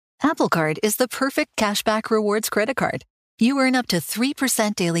Apple Card is the perfect cashback rewards credit card. You earn up to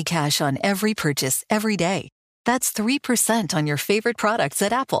 3% daily cash on every purchase every day. That's 3% on your favorite products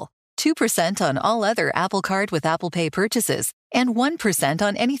at Apple, 2% on all other Apple Card with Apple Pay purchases, and 1%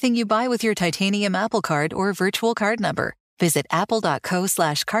 on anything you buy with your titanium Apple Card or virtual card number. Visit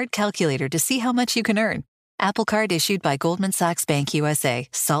apple.co/card calculator to see how much you can earn. Apple Card issued by Goldman Sachs Bank USA,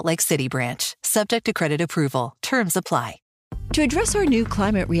 Salt Lake City branch. Subject to credit approval. Terms apply. To address our new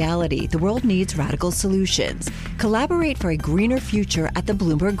climate reality, the world needs radical solutions. Collaborate for a greener future at the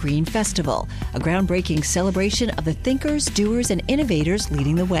Bloomberg Green Festival, a groundbreaking celebration of the thinkers, doers, and innovators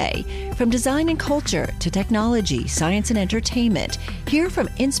leading the way. From design and culture to technology, science, and entertainment, hear from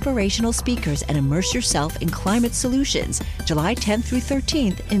inspirational speakers and immerse yourself in climate solutions. July 10th through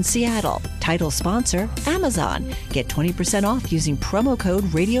 13th in Seattle. Title sponsor, Amazon. Get 20% off using promo code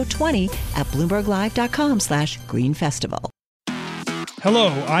RADIO20 at BloombergLive.com/Green Festival. Hello,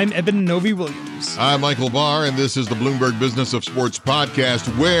 I'm Eben Novy-Williams. I'm Michael Barr, and this is the Bloomberg Business of Sports podcast,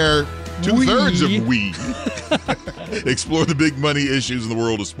 where two-thirds of we explore the big money issues in the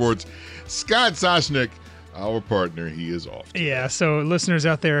world of sports. Scott Soshnick, our partner, he is off today. Yeah, so listeners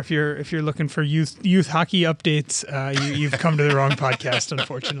out there, if you're looking for youth hockey updates, you've come to the wrong podcast,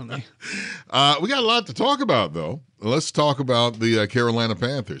 unfortunately. We got a lot to talk about, though. Let's talk about the Carolina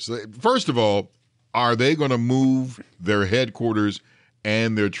Panthers. First of all, are they going to move their headquarters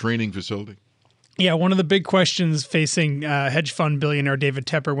and their training facility? Yeah, one of the big questions facing hedge fund billionaire David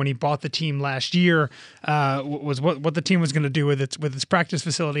Tepper when he bought the team last year was what the team was going to do with its practice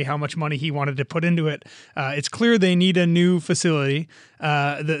facility, how much money he wanted to put into it. It's clear they need a new facility.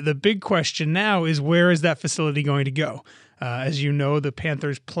 The big question now is, where is that facility going to go? As you know, the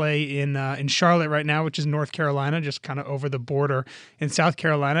Panthers play in Charlotte right now, which is North Carolina, just kind of over the border in South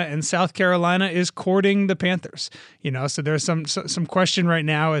Carolina. And South Carolina is courting the Panthers. So there's some question right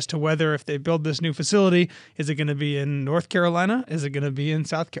now as to whether, if they build this new facility, is it going to be in North Carolina? Is it going to be in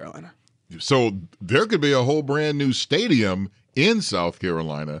South Carolina? So there could be a whole brand new stadium in South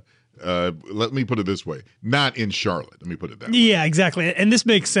Carolina. Let me put it this way. Not in Charlotte. Let me put it that way. Yeah, exactly. And this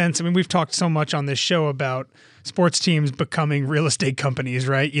makes sense. I mean, we've talked so much on this show about sports teams becoming real estate companies,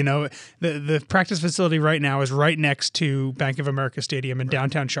 right? The practice facility right now is right next to Bank of America Stadium in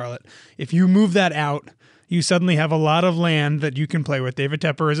downtown Charlotte. If you move that out, you suddenly have a lot of land that you can play with. David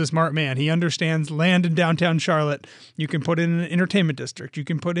Tepper is a smart man. He understands land in downtown Charlotte. You can put in an entertainment district. You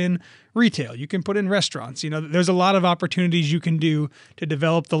can put in retail. You can put in restaurants. There's a lot of opportunities you can do to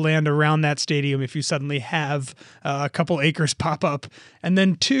develop the land around that stadium if you suddenly have a couple acres pop up. And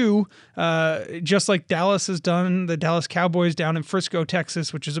then two, just like Dallas has done, the Dallas Cowboys down in Frisco,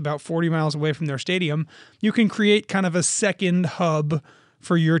 Texas, which is about 40 miles away from their stadium, you can create kind of a second hub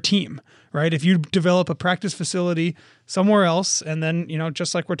for your team, right? If you develop a practice facility somewhere else, and then,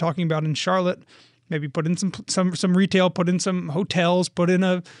 just like we're talking about in Charlotte, maybe put in some retail, put in some hotels, put in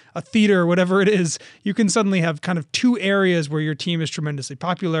a theater, whatever it is, you can suddenly have kind of two areas where your team is tremendously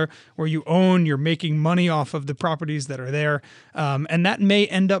popular, where you're making money off of the properties that are there. And that may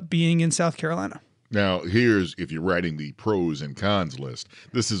end up being in South Carolina. Now, if you're writing the pros and cons list,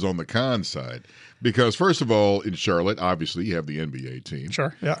 this is on the con side. Because, first of all, in Charlotte, obviously, you have the NBA team.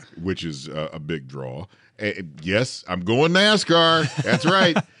 Sure, yeah. Which is a big draw. Yes, I'm going NASCAR. That's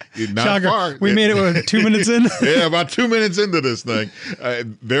right. Not Shocker. far. We made it 2 minutes in? Yeah, about 2 minutes into this thing.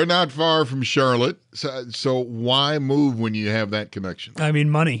 They're not far from Charlotte. So why move when you have that connection? I mean,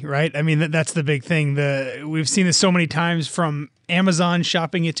 money, right? I mean, that's the big thing. We've seen this so many times, from Amazon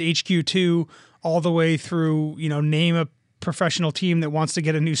shopping its HQ2 all the way through, name a professional team that wants to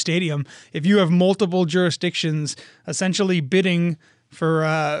get a new stadium. If you have multiple jurisdictions essentially bidding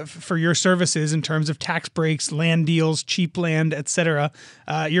for your services in terms of tax breaks, land deals, cheap land, etc.,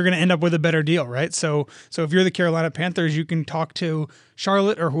 you're going to end up with a better deal, right? So if you're the Carolina Panthers, you can talk to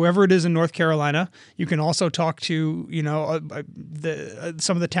Charlotte or whoever it is in North Carolina. You can also talk to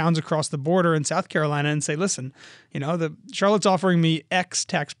some of the towns across the border in South Carolina and say, listen, the Charlotte's offering me X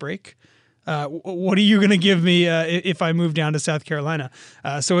tax break. What are you going to give me if I move down to South Carolina?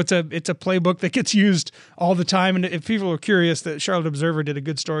 So it's a playbook that gets used all the time. And if people are curious, the Charlotte Observer did a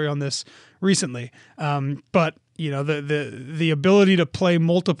good story on this recently. But the ability to play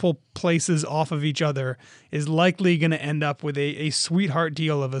multiple places off of each other is likely going to end up with a sweetheart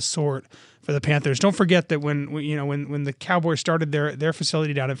deal of a sort for the Panthers. Don't forget that when the Cowboys started their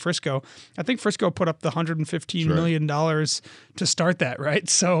facility down in Frisco, I think Frisco put up the $115 million to start that, right?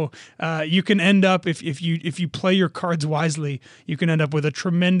 So you can end up, if you play your cards wisely, you can end up with a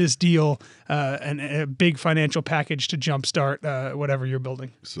tremendous deal and a big financial package to jumpstart whatever you're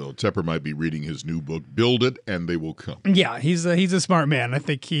building. So Tepper might be reading his new book, Build It and They Will Come. Yeah, he's a smart man. I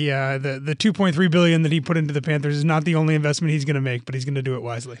think the $2.3 billion that he put into the Panthers is not the only investment he's going to make, but he's going to do it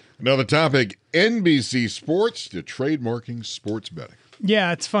wisely. Another topic, NBC Sports to trademarking sports betting.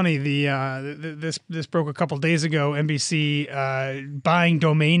 Yeah, it's funny. This broke a couple days ago. NBC buying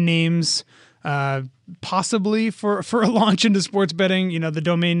domain names, possibly for a launch into sports betting. The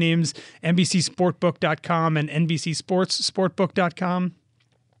domain names NBCSportbook.com and NBCSportsSportbook.com.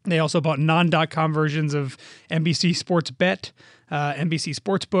 They also bought non.com versions of NBC Sports Bet, NBC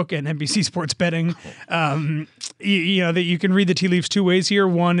Sportsbook, and NBC Sports Betting. That you can read the tea leaves two ways here.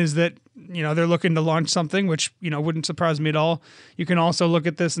 One is that they're looking to launch something, which wouldn't surprise me at all. You can also look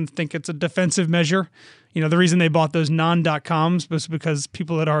at this and think it's a defensive measure. The reason they bought those non.coms was because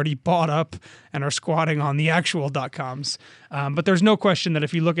people had already bought up and are squatting on the actual .coms. But there's no question that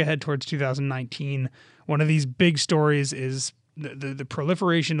if you look ahead towards 2019, one of these big stories is the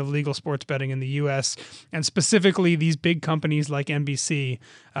proliferation of legal sports betting in the U.S., and specifically these big companies like NBC,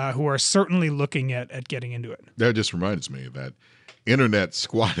 who are certainly looking at getting into it. That just reminds me of that internet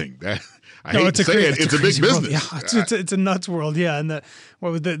squatting. It's a big business. World. Yeah, it's a nuts world. Yeah, and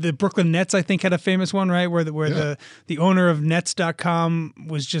the Brooklyn Nets, I think, had a famous one, right, where the owner of Nets.com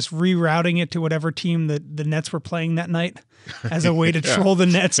was just rerouting it to whatever team the Nets were playing that night as a way to troll the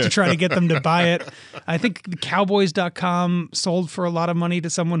Nets to try to get them to buy it. I think the Cowboys.com sold for a lot of money to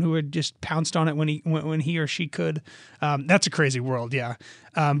someone who had just pounced on it when he or she could. That's a crazy world, yeah.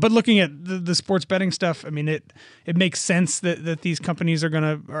 But looking at the sports betting stuff, I mean, it makes sense that these companies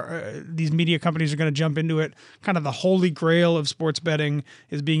these media companies are going to jump into it. Kind of the holy grail of sports betting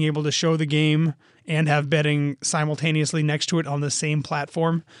is being able to show the game and have betting simultaneously next to it on the same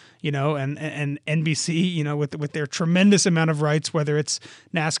platform, and NBC, with their tremendous amount of rights, whether it's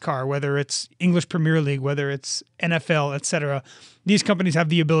NASCAR, whether it's English Premier League, whether it's NFL, etc. These companies have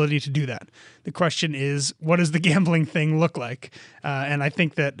the ability to do that. The question is, what does the gambling thing look like? And I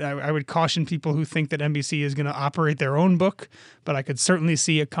think that I would caution people who think that NBC is going to operate their own book, but I could certainly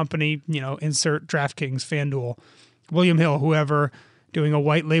see a company, insert DraftKings, FanDuel, William Hill, whoever, doing a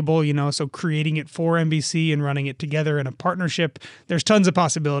white label, so creating it for NBC and running it together in a partnership. There's tons of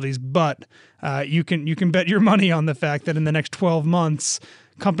possibilities, but you can bet your money on the fact that in the next 12 months,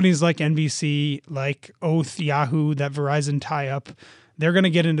 companies like NBC, like Oath, Yahoo, that Verizon tie-up, they're going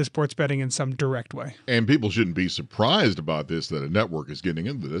to get into sports betting in some direct way. And people shouldn't be surprised about this, that a network is getting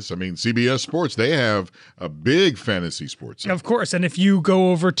into this. I mean, CBS Sports, they have a big fantasy sports center. Of course. And if you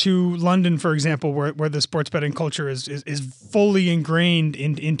go over to London, for example, where the sports betting culture is fully ingrained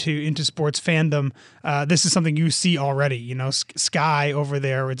into sports fandom, this is something you see already. Sky over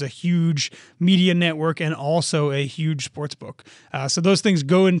there, it's a huge media network and also a huge sports book. So those things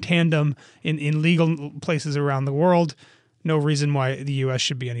go in tandem in legal places around the world. No reason why the U.S.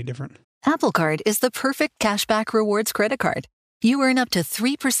 should be any different. Apple Card is the perfect cashback rewards credit card. You earn up to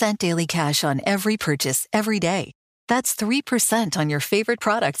 3% daily cash on every purchase every day. That's 3% on your favorite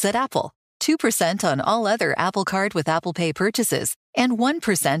products at Apple, 2% on all other Apple Card with Apple Pay purchases, and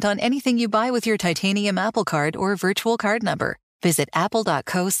 1% on anything you buy with your titanium Apple Card or virtual card number. Visit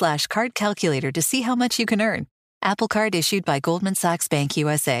apple.co/card calculator to see how much you can earn. Apple Card issued by Goldman Sachs Bank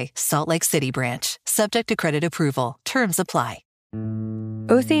USA, Salt Lake City branch. Subject to credit approval. Terms apply.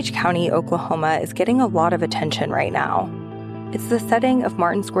 Osage County, Oklahoma is getting a lot of attention right now. It's the setting of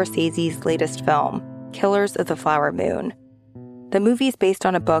Martin Scorsese's latest film, Killers of the Flower Moon. The movie's based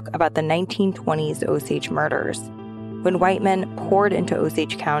on a book about the 1920s Osage murders, when white men poured into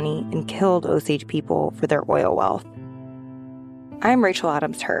Osage County and killed Osage people for their oil wealth. I'm Rachel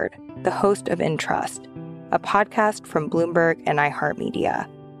Adams Hurd, the host of In Trust, a podcast from Bloomberg and iHeartMedia.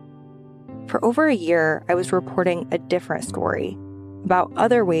 For over a year, I was reporting a different story about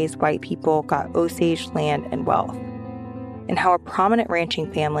other ways white people got Osage land and wealth, and how a prominent ranching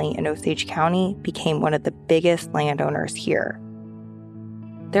family in Osage County became one of the biggest landowners here.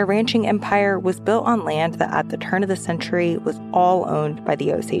 Their ranching empire was built on land that at the turn of the century was all owned by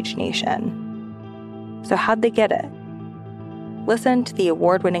the Osage Nation. So how'd they get it? Listen to the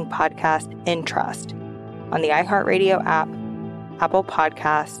award-winning podcast In Trust on the iHeartRadio app, Apple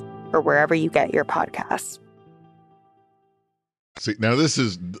Podcasts, or wherever you get your podcasts. See, now this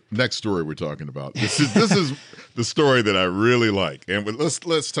is the next story we're talking about. This is the story that I really like, and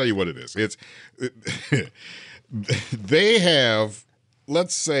let's tell you what it is. They have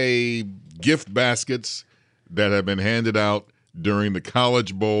let's say, gift baskets that have been handed out during the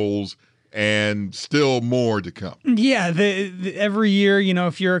college bowls, and still more to come. Yeah, every year,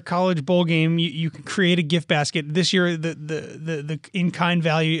 if you're a college bowl game, you can create a gift basket. This year, the in-kind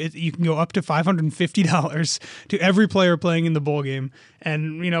value, you can go up to $550 to every player playing in the bowl game.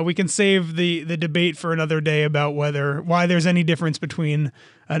 And, we can save the debate for another day about why there's any difference between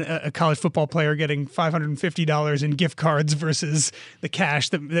a college football player getting $550 in gift cards versus the cash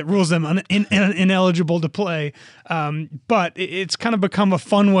that rules them ineligible to play. But it's kind of become a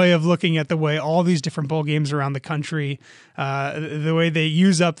fun way of looking at the way all these different bowl games around the country, the way they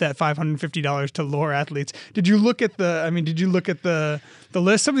use up that $550 to lure athletes. Did you look at the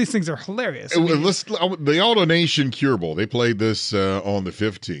list? Some of these things are hilarious. The Auto Nation Cure Bowl, they played this on the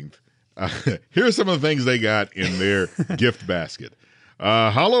 15th. Here's some of the things they got in their gift basket.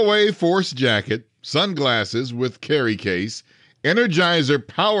 Holloway Force jacket, sunglasses with carry case, Energizer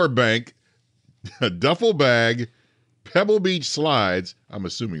power bank, a duffel bag, Pebble Beach slides. I'm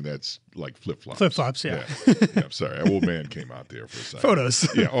assuming that's like flip-flops. Flip-flops, yeah. I'm sorry. An old man came out there for a second. Photos.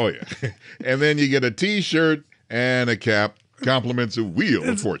 Yeah, oh yeah. And then you get a T-shirt and a cap. Compliments of Wheel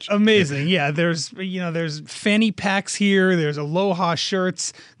of Fortune. Amazing. Yeah, there's fanny packs here. There's Aloha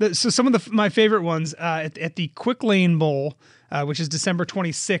shirts. So some of my favorite ones at the Quick Lane Bowl, which is December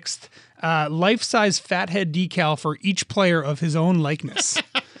 26th, life-size fathead decal for each player of his own likeness.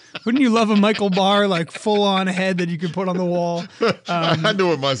 Wouldn't you love a Michael Barr, full-on head that you could put on the wall? I know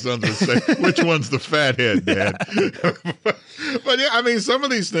what my sons would say. Which one's the fat head, Dad? But yeah, some of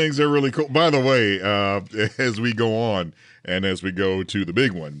these things are really cool. By the way, as we go on, and as we go to the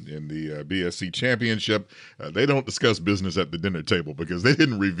big one in the BSC Championship, they don't discuss business at the dinner table because they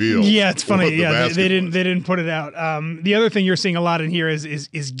didn't reveal. Yeah, it's funny. Yeah, they didn't put it out. The other thing you're seeing a lot in here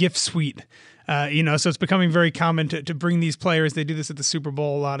is gift suite. So it's becoming very common to bring these players. They do this at the Super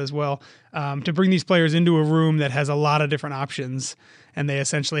Bowl a lot as well. To bring these players into a room that has a lot of different options, and they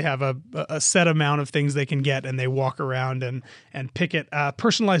essentially have a set amount of things they can get, and they walk around and pick it.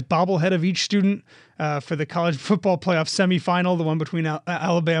 Personalized bobblehead of each student for the college football playoff semifinal, the one between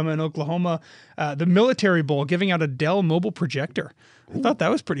Alabama and Oklahoma. The Military Bowl, giving out a Dell mobile projector. I thought that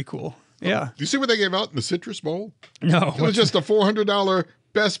was pretty cool. Yeah. Do you see what they gave out in the Citrus Bowl? No. It was just a $400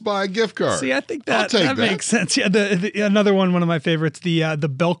 Best Buy gift card. See, I think that makes sense. Yeah, another one of my favorites, the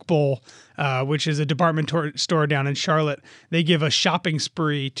Belk Bowl, which is a department store down in Charlotte. They give a shopping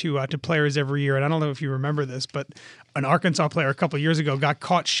spree to players every year, and I don't know if you remember this, but an Arkansas player a couple of years ago got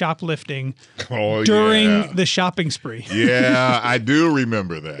caught shoplifting during the shopping spree. Yeah, I do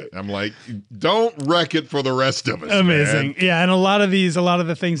remember that. I'm like, don't wreck it for the rest of us. Amazing. Man. Yeah, and a lot of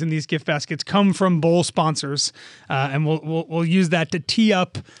the things in these gift baskets come from bowl sponsors, and we'll use that to tee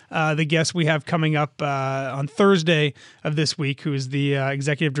up the guest we have coming up on Thursday of this week, who is the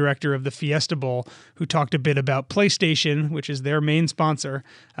executive director of the Fiesta Bowl, who talked a bit about PlayStation, which is their main sponsor,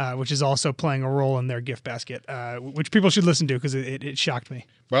 which is also playing a role in their gift basket, which people should listen to because it shocked me.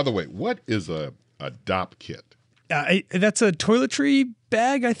 By the way, what is a DOP kit? That's a toiletry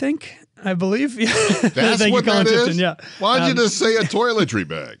bag, I believe. That's what that is? Tipton, yeah. Why'd you just say a toiletry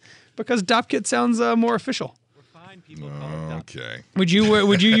bag? Because DOP kit sounds more official. Okay. Would you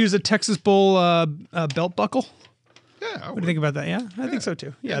use a Texas Bowl belt buckle? Yeah. What do you think about that? Yeah, I think so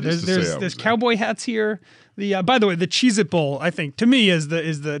too. Yeah, there's cowboy hats here. By the way, the Cheez-It Bowl, I think, to me is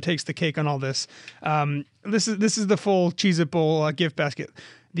the takes the cake on all this. This is the full Cheez-It Bowl gift basket.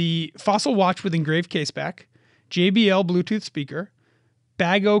 The Fossil watch with engraved case back, JBL Bluetooth speaker,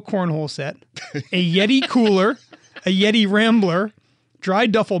 Bag-O cornhole set, a Yeti cooler, a Yeti Rambler, dry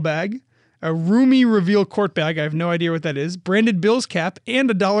duffel bag, a Roomy Reveal quart bag, I have no idea what that is, branded Bills cap,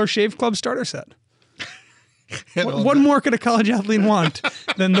 and a Dollar Shave Club starter set. What more could a college athlete want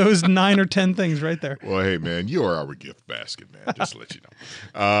than those 9 or 10 things right there? Well, hey, man, you are our gift basket, man. Just to let you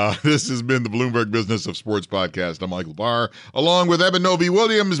know. This has been the Bloomberg Business of Sports podcast. I'm Michael Barr, along with Eben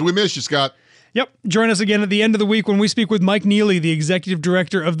Novy-Williams. We miss you, Scott. Yep. Join us again at the end of the week when we speak with Mike Neely, the executive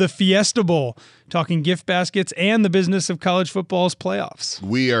director of the Fiesta Bowl, talking gift baskets and the business of college football's playoffs.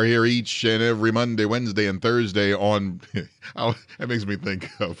 We are here each and every Monday, Wednesday, and Thursday on, that makes me think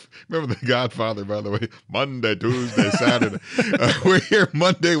of, remember The Godfather, by the way? Monday, Tuesday, Saturday. We're here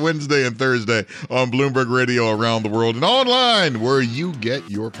Monday, Wednesday, and Thursday on Bloomberg Radio around the world and online where you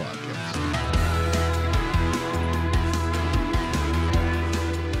get your podcasts.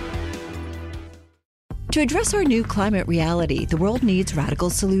 To address our new climate reality, the world needs radical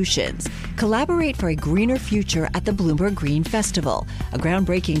solutions. Collaborate for a greener future at the Bloomberg Green Festival, a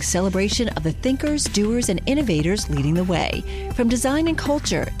groundbreaking celebration of the thinkers, doers, and innovators leading the way. From design and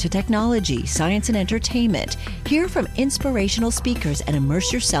culture to technology, science, and entertainment, hear from inspirational speakers and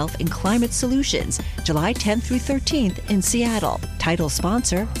immerse yourself in climate solutions. July 10th through 13th in Seattle. Title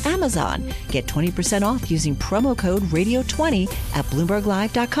sponsor, Amazon. Get 20% off using promo code radio20 at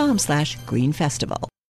BloombergLive.com/Green Festival.